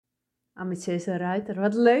Ambitieuze ruiter.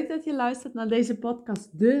 Wat leuk dat je luistert naar deze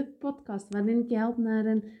podcast. De podcast waarin ik je help naar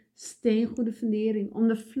een steengoede fundering. Om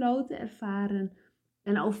de flow te ervaren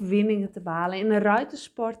en overwinningen te behalen in een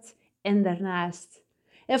ruitersport en daarnaast.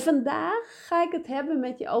 En vandaag ga ik het hebben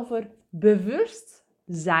met je over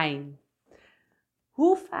bewustzijn.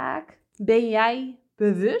 Hoe vaak ben jij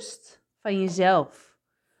bewust van jezelf?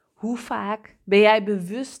 Hoe vaak ben jij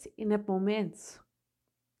bewust in het moment?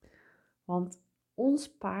 Want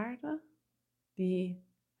ons paarden, die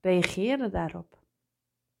reageren daarop.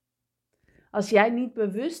 Als jij niet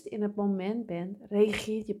bewust in het moment bent,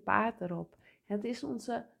 reageert je paard erop. Het is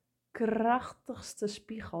onze krachtigste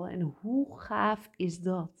spiegel. En hoe gaaf is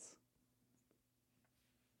dat?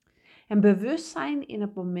 En bewustzijn in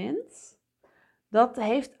het moment, dat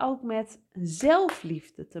heeft ook met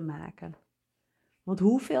zelfliefde te maken. Want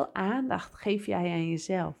hoeveel aandacht geef jij aan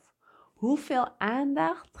jezelf? Hoeveel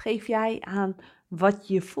aandacht geef jij aan wat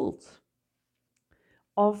je voelt?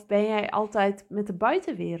 Of ben jij altijd met de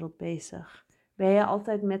buitenwereld bezig? Ben je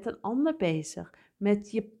altijd met een ander bezig?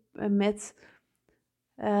 Met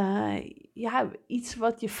iets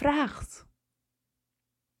wat je vraagt?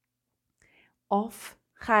 Of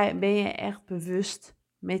ben je echt bewust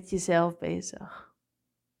met jezelf bezig?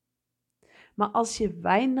 Maar als je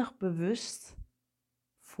weinig bewust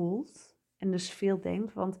voelt en dus veel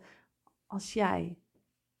denkt, want als jij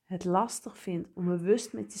het lastig vindt om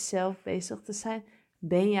bewust met jezelf bezig te zijn,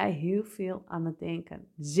 ben jij heel veel aan het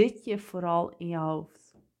denken. Zit je vooral in je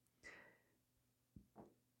hoofd.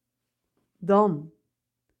 Dan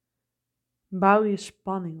bouw je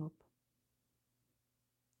spanning op.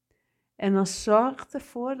 En dan zorg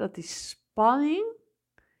ervoor dat die spanning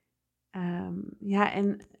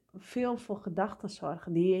en veel voor gedachten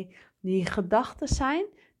zorgen. Die gedachten zijn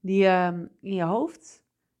die in je hoofd,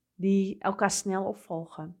 die elkaar snel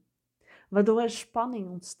opvolgen. Waardoor er spanning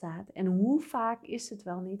ontstaat. En hoe vaak is het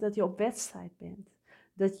wel niet dat je op wedstrijd bent?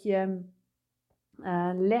 Dat je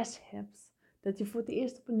les hebt. Dat je voor het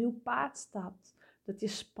eerst op een nieuw paard stapt. Dat je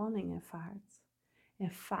spanning ervaart.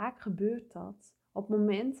 En vaak gebeurt dat op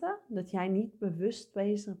momenten dat jij niet bewust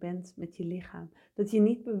bezig bent met je lichaam. Dat je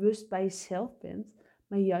niet bewust bij jezelf bent,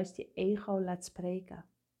 maar juist je ego laat spreken.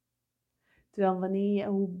 Terwijl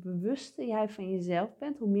hoe bewuster jij van jezelf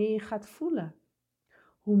bent, hoe meer je gaat voelen.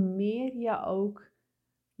 Hoe meer je ook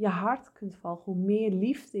je hart kunt volgen, hoe meer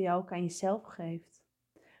liefde je ook aan jezelf geeft.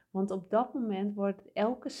 Want op dat moment wordt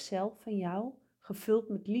elke cel van jou gevuld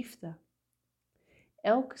met liefde.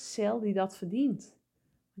 Elke cel die dat verdient.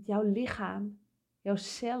 Want jouw lichaam, jouw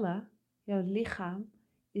cellen, jouw lichaam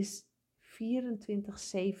is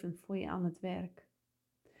 24/7 voor je aan het werk.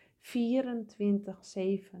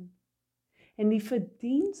 24/7. En die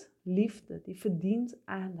verdient liefde, die verdient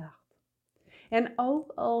aandacht. En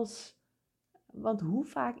ook want hoe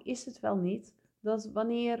vaak is het wel niet dat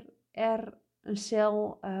wanneer er een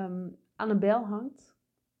cel aan een bel hangt,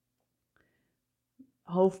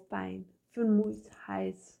 hoofdpijn,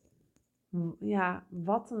 vermoeidheid,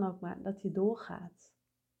 wat dan ook maar, dat je doorgaat.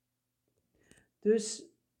 Dus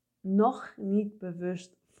nog niet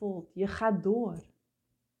bewust voelt, je gaat door.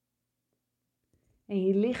 En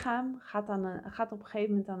je lichaam gaat op een gegeven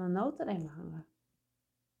moment aan een noodrem hangen.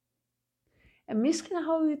 En misschien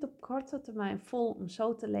hou je het op korte termijn vol om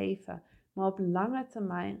zo te leven. Maar op lange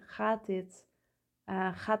termijn gaat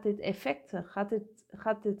dit effecten,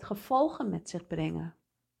 gaat dit gevolgen met zich brengen.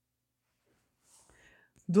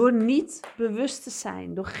 Door niet bewust te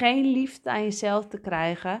zijn, door geen liefde aan jezelf te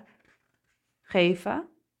geven,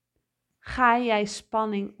 ga jij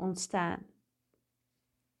spanning ontstaan.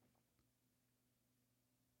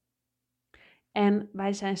 En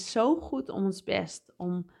wij zijn zo goed om ons best.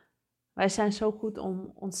 Wij zijn zo goed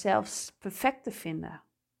om onszelf perfect te vinden.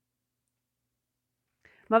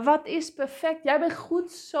 Maar wat is perfect? Jij bent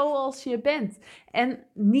goed zoals je bent. En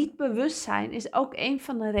niet bewust zijn is ook een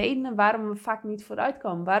van de redenen waarom we vaak niet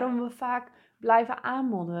vooruitkomen. Waarom we vaak blijven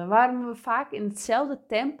aanmodderen. Waarom we vaak in hetzelfde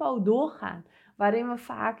tempo doorgaan. Waarin we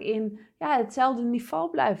vaak in hetzelfde niveau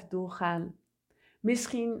blijven doorgaan.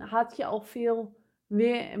 Misschien had je al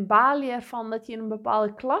weer een balie ervan dat je in een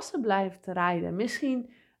bepaalde klasse blijft rijden.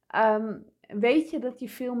 Misschien weet je dat je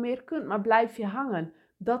veel meer kunt, maar blijf je hangen.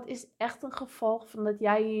 Dat is echt een gevolg van dat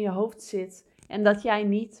jij in je hoofd zit en dat jij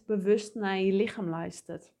niet bewust naar je lichaam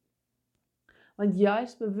luistert. Want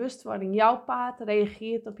juist bewustwording, jouw paard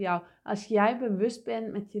reageert op jou. Als jij bewust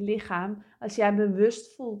bent met je lichaam, als jij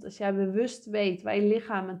bewust voelt, als jij bewust weet waar je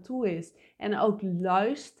lichaam aan toe is. En ook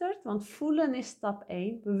luistert, want voelen is stap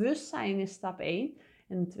 1, bewustzijn is stap 1.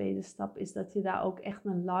 En de tweede stap is dat je daar ook echt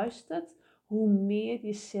naar luistert. Hoe meer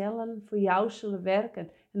je cellen voor jou zullen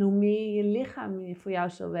werken. En hoe meer je lichaam voor jou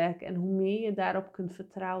zal werken en hoe meer je daarop kunt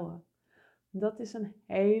vertrouwen. Dat is een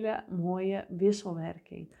hele mooie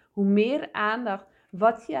wisselwerking. Hoe meer aandacht,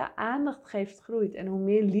 wat je aandacht geeft, groeit. En hoe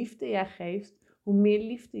meer liefde jij geeft, hoe meer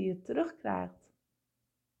liefde je terugkrijgt.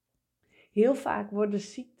 Heel vaak worden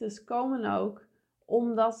ziektes komen ook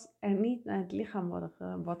omdat er niet naar het lichaam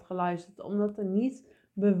wordt geluisterd. Omdat er niet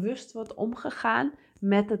bewust wordt omgegaan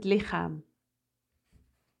met het lichaam.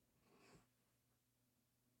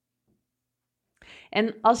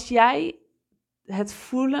 En als jij het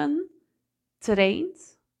voelen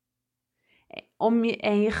traint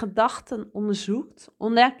en je gedachten onderzoekt,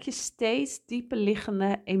 ontdek je steeds dieper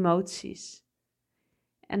liggende emoties.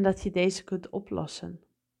 En dat je deze kunt oplossen.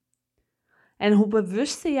 En hoe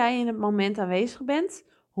bewuster jij in het moment aanwezig bent,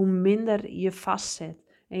 hoe minder je vastzet.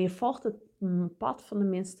 En je volgt het pad van de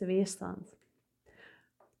minste weerstand.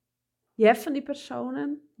 Je hebt van die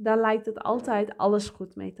personen, daar lijkt het altijd alles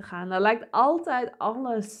goed mee te gaan. Daar lijkt altijd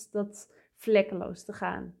alles dat vlekkeloos te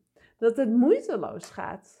gaan. Dat het moeiteloos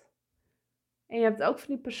gaat. En je hebt ook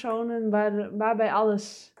van die personen waarbij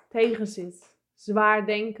alles tegen zit.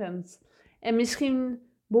 Zwaardenkend. En misschien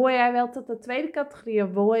behoor jij wel tot de tweede categorie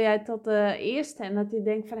of behoor jij tot de eerste. En dat je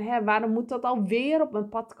denkt van, waarom moet dat alweer op mijn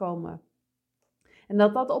pad komen? En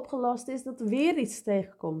dat opgelost is, dat er weer iets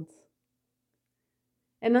tegenkomt.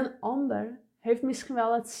 En een ander heeft misschien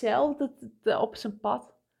wel hetzelfde op zijn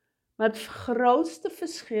pad. Maar het grootste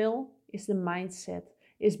verschil is de mindset.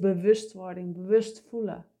 Is bewustwording, bewust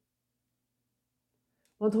voelen.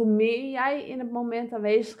 Want hoe meer jij in het moment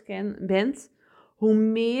aanwezig bent, hoe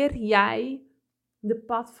meer jij de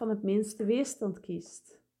pad van het minste weerstand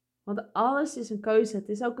kiest. Want alles is een keuze. Het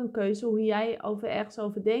is ook een keuze hoe jij ergens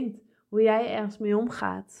over denkt. Hoe jij ergens mee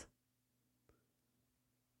omgaat.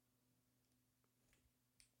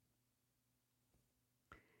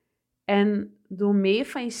 En door meer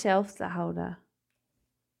van jezelf te houden,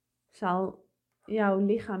 zal jouw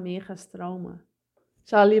lichaam meer gaan stromen.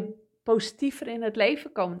 Zal je positiever in het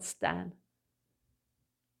leven komen te staan.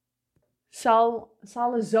 Zal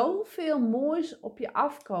er zoveel moois op je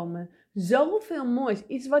afkomen. Zoveel moois.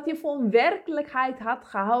 Iets wat je voor een werkelijkheid had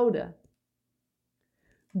gehouden.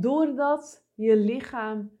 Doordat je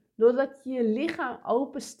je lichaam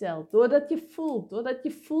openstelt. Doordat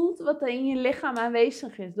je voelt wat er in je lichaam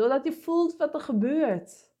aanwezig is. Doordat je voelt wat er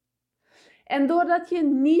gebeurt. En doordat je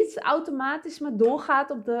niet automatisch maar doorgaat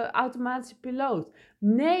op de automatische piloot.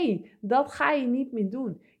 Nee, dat ga je niet meer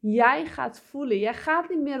doen. Jij gaat voelen. Jij gaat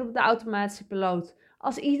niet meer op de automatische piloot.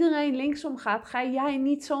 Als iedereen linksom gaat, ga jij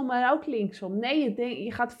niet zomaar ook linksom. Nee,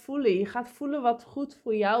 je gaat voelen. Je gaat voelen wat goed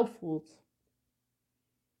voor jou voelt.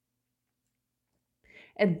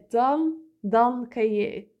 En dan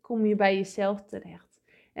kom je bij jezelf terecht.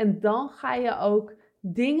 En dan ga je ook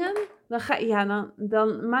dingen,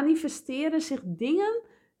 dan manifesteren zich dingen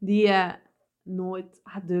die je nooit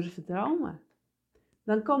had durven dromen.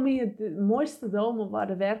 Dan komen de mooiste dromen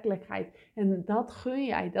worden werkelijkheid. En dat gun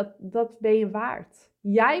jij, dat ben je waard.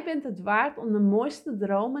 Jij bent het waard om de mooiste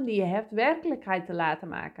dromen die je hebt werkelijkheid te laten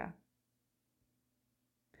maken.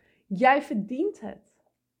 Jij verdient het.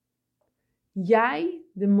 Jij,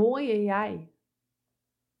 de mooie jij.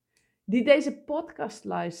 Die deze podcast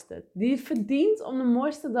luistert. Die het verdient om de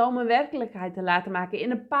mooiste dromen werkelijkheid te laten maken. In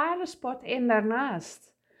de paardensport en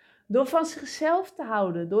daarnaast. Door van zichzelf te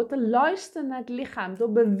houden. Door te luisteren naar het lichaam.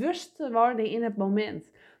 Door bewust te worden in het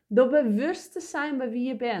moment. Door bewust te zijn bij wie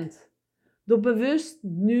je bent. Door bewust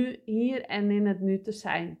nu, hier en in het nu te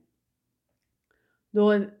zijn.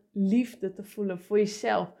 Door liefde te voelen voor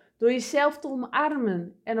jezelf. Door jezelf te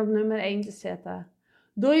omarmen en op nummer 1 te zetten.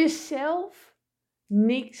 Door jezelf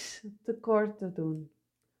niks tekort te doen.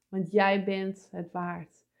 Want jij bent het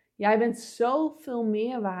waard. Jij bent zoveel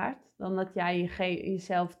meer waard dan dat jij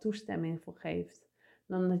jezelf toestemming voor geeft.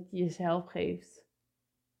 Dan dat je jezelf geeft.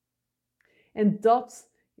 En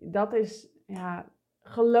dat is,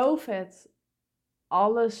 geloof het.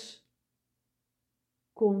 Alles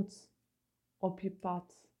komt op je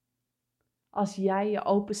pad. Als jij je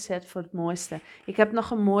openzet voor het mooiste. Ik heb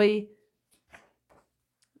nog een mooi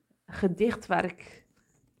gedicht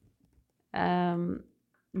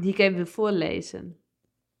die ik even wil voorlezen.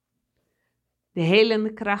 De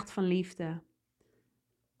helende kracht van liefde.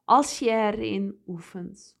 Als je erin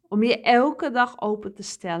oefent om je elke dag open te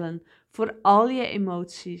stellen voor al je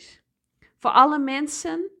emoties. Voor alle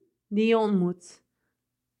mensen die je ontmoet.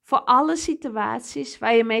 Voor alle situaties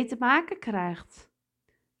waar je mee te maken krijgt.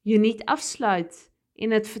 Je niet afsluit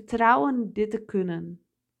in het vertrouwen dit te kunnen.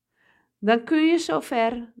 Dan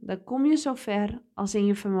kom je zover als in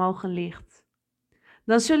je vermogen ligt.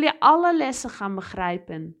 Dan zul je alle lessen gaan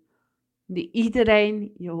begrijpen. die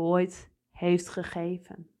iedereen je ooit heeft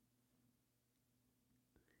gegeven.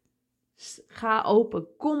 Ga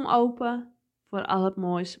open, kom open voor al het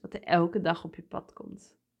moois wat er elke dag op je pad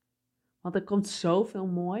komt. Want er komt zoveel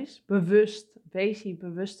moois. Bewust, wees hier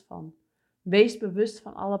bewust van. Wees bewust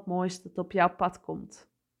van al het moois dat op jouw pad komt.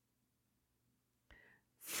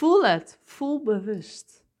 Voel het, voel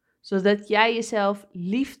bewust. Zodat jij jezelf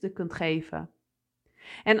liefde kunt geven.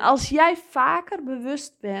 En als jij vaker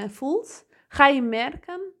bewust voelt, ga je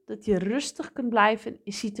merken dat je rustig kunt blijven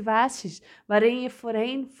in situaties waarin je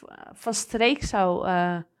voorheen van streek zou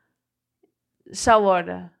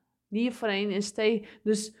worden. Die je voorheen in steek.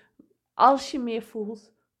 Dus als je meer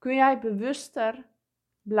voelt, kun jij bewuster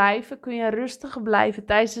blijven, kun je rustiger blijven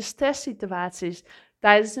tijdens de stresssituaties,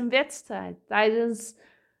 tijdens een wedstrijd, tijdens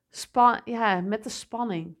met de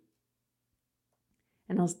spanning.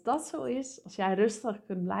 En als dat zo is, als jij rustig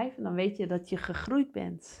kunt blijven, dan weet je dat je gegroeid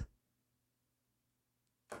bent.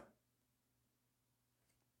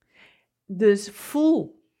 Dus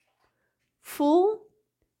voel. Voel.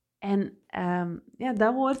 En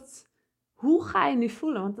daar hoort, hoe ga je nu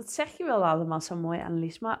voelen? Want dat zeg je wel allemaal zo mooi,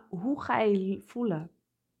 Annelies. Maar hoe ga je voelen?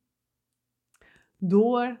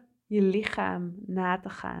 Door je lichaam na te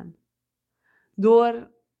gaan.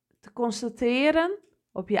 Door te concentreren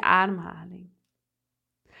op je ademhaling.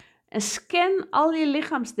 En scan al je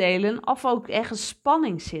lichaamsdelen of ook ergens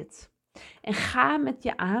spanning zit. En ga met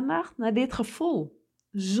je aandacht naar dit gevoel.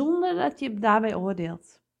 Zonder dat je daarbij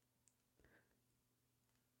oordeelt.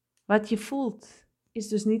 Wat je voelt is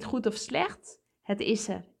dus niet goed of slecht. Het is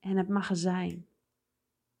er en het mag er zijn.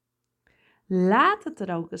 Laat het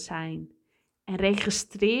er ook eens zijn. En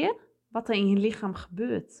registreer wat er in je lichaam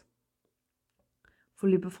gebeurt. Voel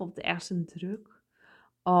je bijvoorbeeld ergens een druk?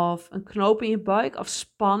 Of een knoop in je buik? Of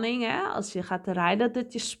spanning, hè? Als je gaat rijden,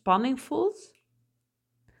 dat je spanning voelt?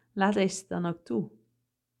 Laat deze dan ook toe.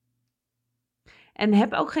 En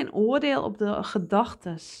heb ook geen oordeel op de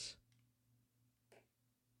gedachtes.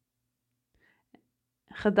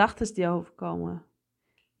 Gedachtes die overkomen.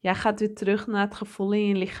 Jij gaat weer terug naar het gevoel in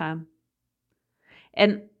je lichaam.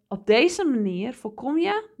 En op deze manier voorkom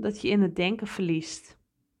je dat je in het denken verliest.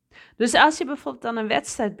 Dus als je bijvoorbeeld aan een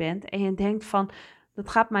wedstrijd bent en je denkt van, dat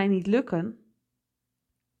gaat mij niet lukken.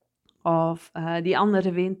 Of die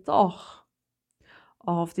andere wint toch.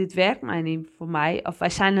 Of dit werkt mij niet voor mij. Of wij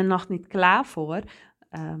zijn er nog niet klaar voor.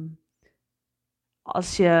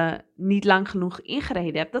 Als je niet lang genoeg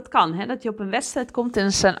ingereden hebt. Dat kan, hè? Dat je op een wedstrijd komt en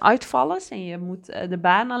er zijn uitvallers. En je moet de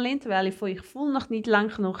baan al in, terwijl je voor je gevoel nog niet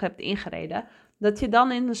lang genoeg hebt ingereden. Dat je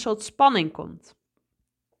dan in een soort spanning komt.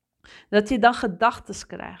 Dat je dan gedachtes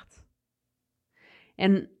krijgt.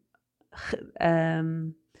 En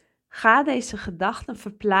ga deze gedachten,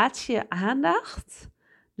 verplaats je aandacht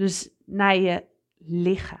dus naar je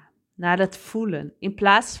lichaam, naar het voelen, in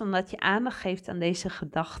plaats van dat je aandacht geeft aan deze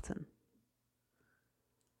gedachten.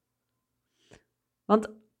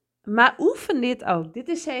 Maar oefen dit ook. Dit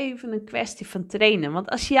is even een kwestie van trainen. Want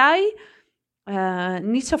als jij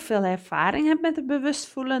niet zoveel ervaring hebt met het bewust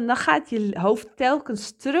voelen, dan gaat je hoofd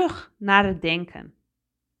telkens terug naar het denken.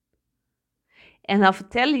 En dan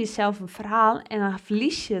vertel je jezelf een verhaal en dan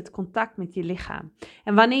verlies je het contact met je lichaam.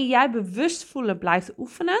 En wanneer jij bewust voelen blijft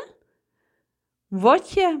oefenen,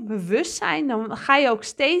 word je bewustzijn, dan ga je ook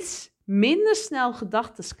steeds minder snel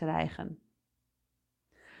gedachten krijgen.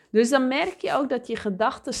 Dus dan merk je ook dat je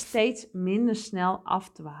gedachten steeds minder snel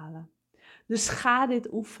afdwalen. Dus ga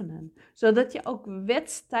dit oefenen, zodat je ook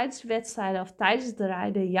tijdens wedstrijden of tijdens het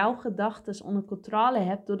rijden jouw gedachten onder controle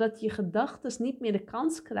hebt, doordat je gedachten niet meer de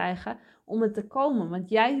kans krijgen om er te komen, want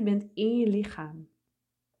jij bent in je lichaam.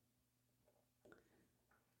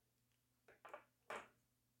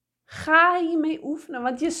 Ga hiermee oefenen,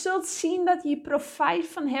 want je zult zien dat je hier profijt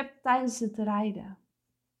van hebt tijdens het rijden.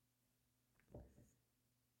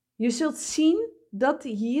 Je zult zien dat je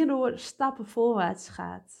hierdoor stappen voorwaarts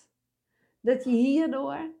gaat. Dat je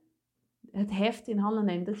hierdoor het heft in handen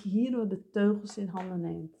neemt. Dat je hierdoor de teugels in handen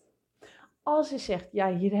neemt. Als je zegt,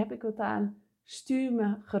 ja, hier heb ik wat aan. Stuur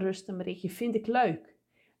me gerust een berichtje. Vind ik leuk.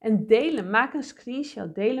 En deel hem. Maak een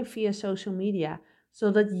screenshot. Deel hem via social media.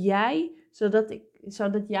 Zodat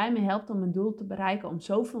jij me helpt om mijn doel te bereiken. Om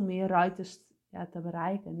zoveel meer ruiters te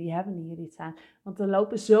bereiken. Die hebben hier iets aan. Want er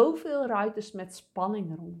lopen zoveel ruiters met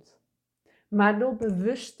spanning rond. Maar door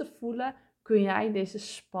bewust te voelen kun jij deze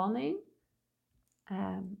spanning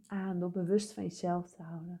aan door bewust van jezelf te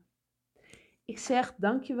houden. Ik zeg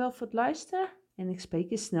dankjewel voor het luisteren en ik spreek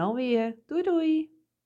je snel weer. Doei doei!